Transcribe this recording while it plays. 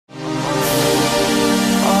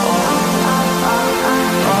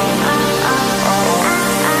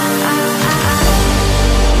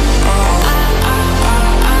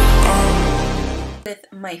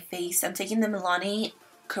my face, I'm taking the Milani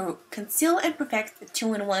Conceal and Perfect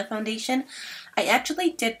 2-in-1 foundation. I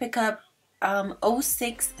actually did pick up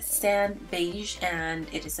 06 Sand Beige, and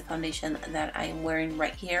it is a foundation that I am wearing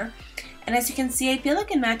right here. And as you can see, I feel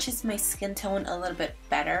like it matches my skin tone a little bit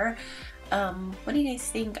better. What do you guys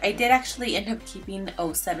think? I did actually end up keeping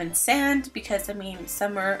 07 Sand because, I mean,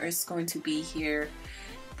 summer is going to be here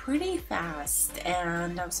pretty fast,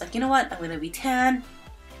 and I was like, you know what, I'm gonna be tan,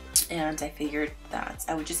 and I figured that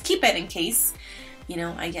I would just keep it in case, you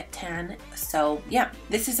know, I get tan. So yeah,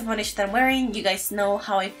 this is the foundation that I'm wearing. You guys know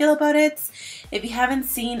how I feel about it. If you haven't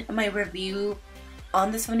seen my review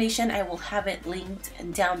on this foundation, I will have it linked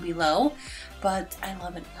down below. But I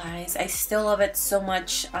love it, guys. I still love it so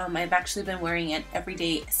much. I've actually been wearing it every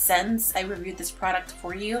day since I reviewed this product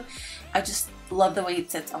for you. I just love the way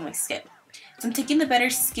it sits on my skin. So I'm taking the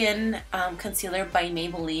Better Skin concealer by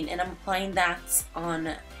Maybelline, and I'm applying that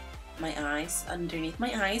on my eyes, underneath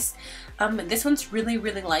my eyes. This one's really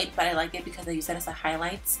light, but I like it because I use it as a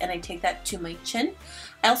highlights, and I take that to my chin.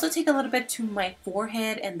 I also take a little bit to my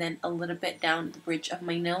forehead and then a little bit down the bridge of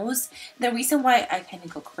my nose. The reason why I kind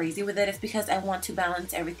of go crazy with it is because I want to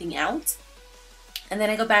balance everything out. And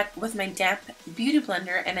then I go back with my damp beauty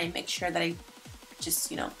blender and I make sure that I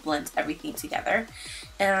just, you know, blend everything together.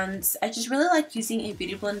 And I just really like using a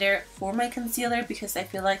beauty blender for my concealer because I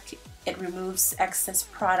feel like it removes excess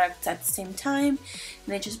product at the same time,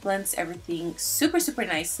 and it just blends everything super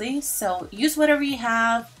nicely. So use whatever you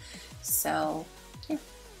have. So yeah.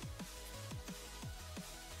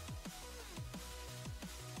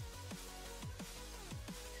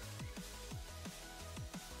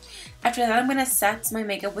 After that, I'm going to set my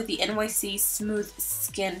makeup with the NYC Smooth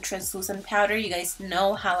Skin Translucent Powder. You guys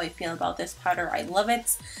know how I feel about this powder. I love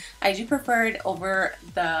it. I do prefer it over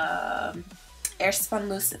the Airspun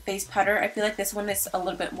Loose Face Powder. I feel like this one is a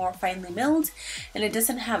little bit more finely milled, and it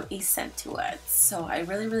doesn't have a scent to it. So I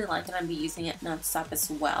really like it. I'll be using it non-stop as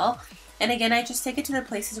well. And again, I just take it to the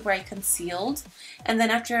places where I concealed. And then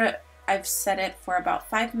after I've set it for about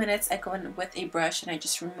 5 minutes, I go in with a brush and I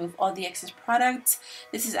just remove all the excess product.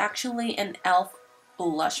 This is actually an e.l.f.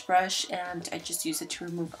 blush brush, and I just use it to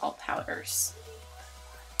remove all powders.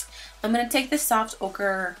 I'm going to take the Soft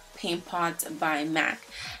Ochre Paint Pot by MAC.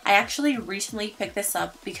 I actually recently picked this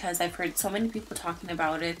up because I've heard so many people talking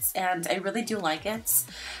about it, and I really do like it.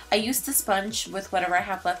 I use the sponge with whatever I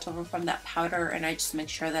have left over from that powder, and I just make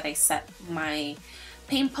sure that I set my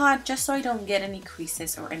paint pot just so I don't get any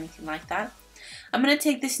creases or anything like that. I'm going to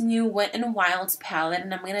take this new Wet n Wild palette,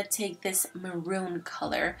 and I'm going to take this maroon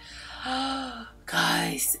color.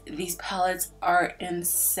 Guys, these palettes are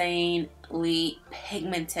insanely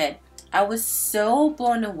pigmented. I was so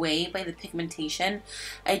blown away by the pigmentation.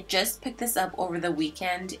 I just picked this up over the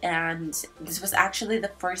weekend, and this was actually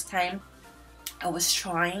the first time I was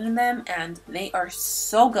trying them, and they are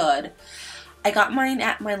so good. I got mine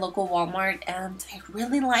at my local Walmart, and I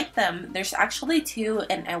really like them. There's actually two,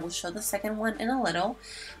 and I will show the second one in a little,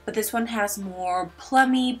 but this one has more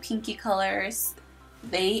plummy, pinky colors.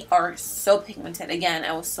 They are so pigmented. Again,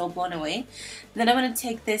 I was so blown away. Then I'm going to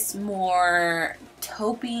take this more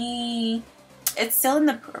taupey. It's still in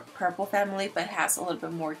the purple family, but has a little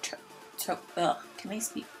bit more can I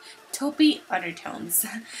speak? Taupey undertones.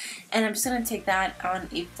 And I'm just going to take that on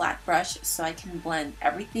a flat brush so I can blend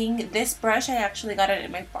everything. This brush, I actually got it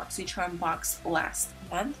in my BoxyCharm box last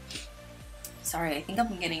month. Sorry, I think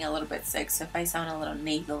I'm getting a little bit sick, so if I sound a little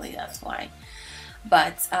nasally, that's why.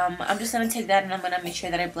 But I'm just going to take that and I'm going to make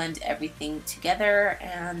sure that I blend everything together.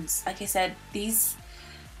 And like I said, these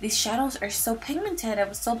shadows are so pigmented. I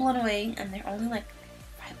was so blown away, and they're only like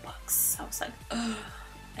 $5. I was like, oh,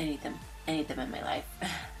 I need them. I need them in my life.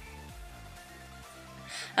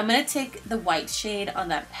 I'm going to take the white shade on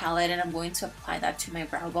that palette and I'm going to apply that to my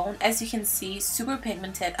brow bone. As you can see, super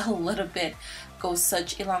pigmented. A little bit goes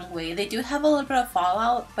such a long way. They do have a little bit of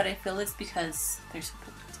fallout, but I feel it's because they're so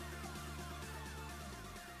pigmented.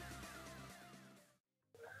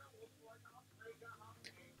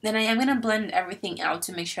 Then I am going to blend everything out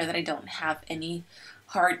to make sure that I don't have any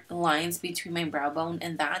hard lines between my brow bone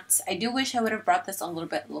and that. I do wish I would have brought this a little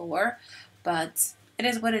bit lower, but it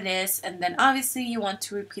is what it is. And then obviously you want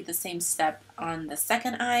to repeat the same step on the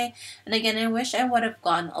second eye. And again, I wish I would have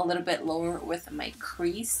gone a little bit lower with my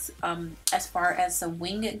crease as far as the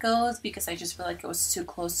wing goes, because I just feel like it was too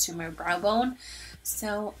close to my brow bone.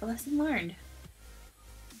 So lesson learned.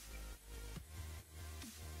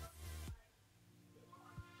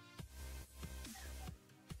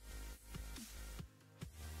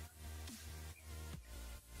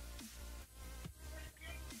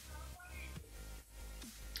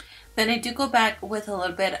 Then I do go back with a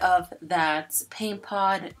little bit of that paint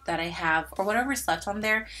pot that I have or whatever's left on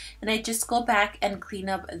there, and I just go back and clean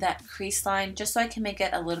up that crease line just so I can make it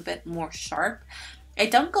a little bit more sharp. I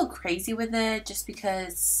don't go crazy with it just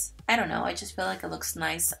because, I don't know, I just feel like it looks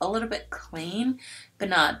nice, a little bit clean, but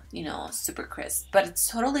not, you know, super crisp. But it's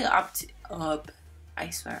totally I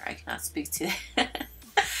swear I cannot speak to it.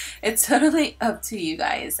 It's totally up to you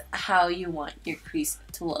guys how you want your crease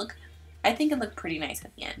to look. I think it looked pretty nice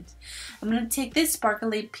at the end. I'm going to take this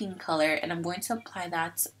sparkly pink color and I'm going to apply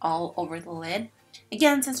that all over the lid.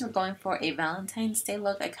 Again, since we're going for a Valentine's Day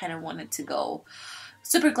look, I kind of wanted to go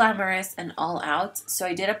super glamorous and all out. So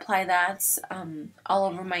I did apply that all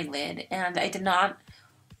over my lid, and I did not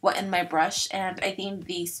wet in my brush, and I think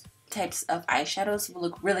these types of eyeshadows will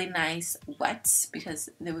look really nice wet because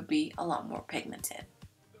they would be a lot more pigmented.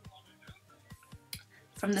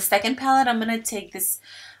 From the second palette, I'm going to take this.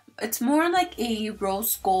 It's more like a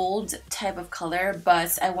rose gold type of color,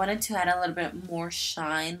 but I wanted to add a little bit more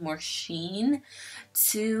shine, more sheen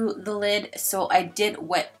to the lid. So I did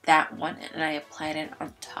wet that one and I applied it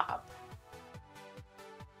on top.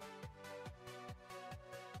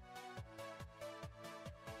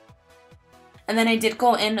 And then I did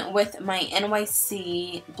go in with my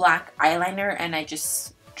NYC black eyeliner and I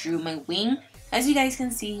just drew my wing. As you guys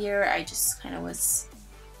can see here, I just kind of was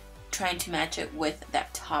trying to match it with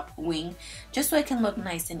that top wing just so I can look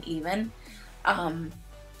nice and even.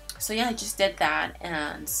 So yeah, I just did that,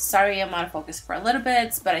 and sorry I'm out of focus for a little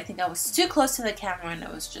bit, but I think I was too close to the camera and it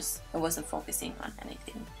wasn't focusing on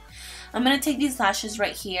anything. I'm going to take these lashes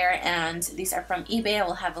right here, and these are from eBay. I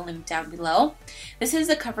will have a link down below. This is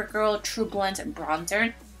the CoverGirl True Blend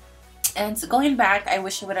Bronzer. And so going back, I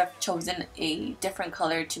wish I would have chosen a different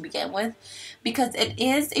color to begin with because it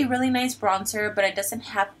is a really nice bronzer, but it doesn't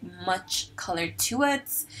have much color to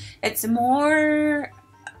it. It's more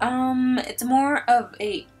of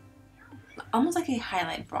a almost like a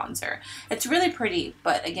highlight bronzer. It's really pretty,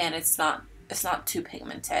 but again, it's not too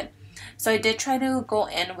pigmented. So I did try to go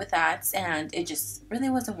in with that and it just really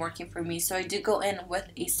wasn't working for me. So I did go in with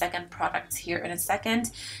a second product here in a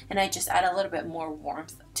second, and I just add a little bit more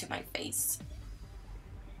warmth to my face.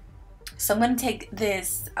 So I'm going to take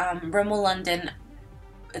this Kimmel London,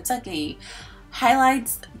 it's like a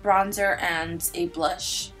highlights, bronzer, and a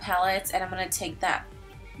blush palette, and I'm going to take that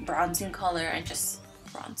bronzing color and just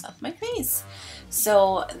bronze up my face.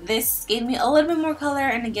 So this gave me a little bit more color,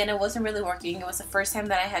 and again, it wasn't really working. It was the first time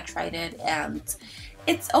that I had tried it, and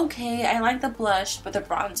it's okay. I like the blush, but the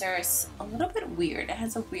bronzer is a little bit weird. It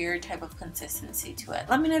has a weird type of consistency to it.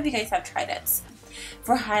 Let me know if you guys have tried it.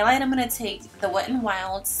 For highlight, I'm going to take the Wet n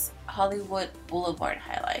Wild's Hollywood Boulevard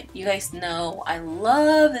highlight. You guys know I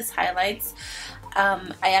love this highlights.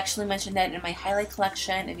 I actually mentioned that in my highlight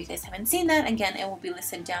collection. If you guys haven't seen that, again, it will be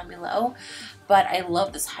listed down below. But I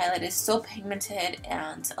love this highlight. It's so pigmented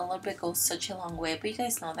and a little bit goes such a long way. But you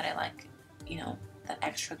guys know that I like, you know, that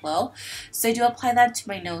extra glow. So I do apply that to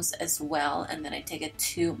my nose as well, and then I take it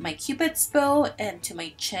to my Cupid's bow and to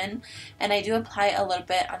my chin, and I do apply a little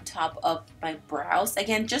bit on top of my brows,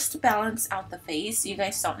 again just to balance out the face. You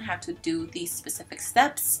guys don't have to do these specific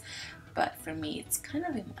steps, but for me it's kind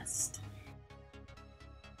of a must.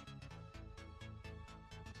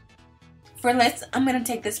 For lips, I'm going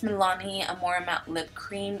to take this Milani Amore Matte Lip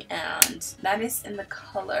Cream, and that is in the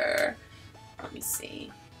color, let me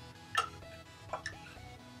see,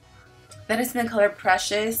 that is in the color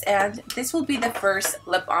Precious, and this will be the first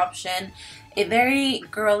lip option. A very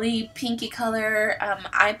girly pinky color.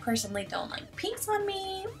 I personally don't like pinks on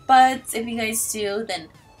me, but if you guys do, then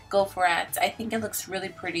go for it. I think it looks really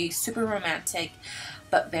pretty, super romantic,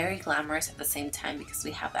 but very glamorous at the same time because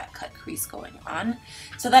we have that cut crease going on.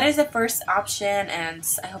 So that is the first option, and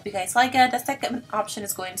I hope you guys like it. The second option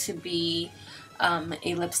is going to be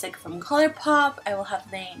a lipstick from ColourPop. I will have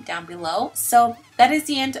the name down below. So that is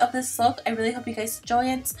the end of this look. I really hope you guys enjoy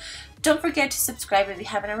it. Don't forget to subscribe if you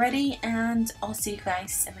haven't already, and I'll see you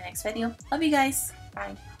guys in my next video. Love you guys.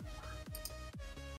 Bye.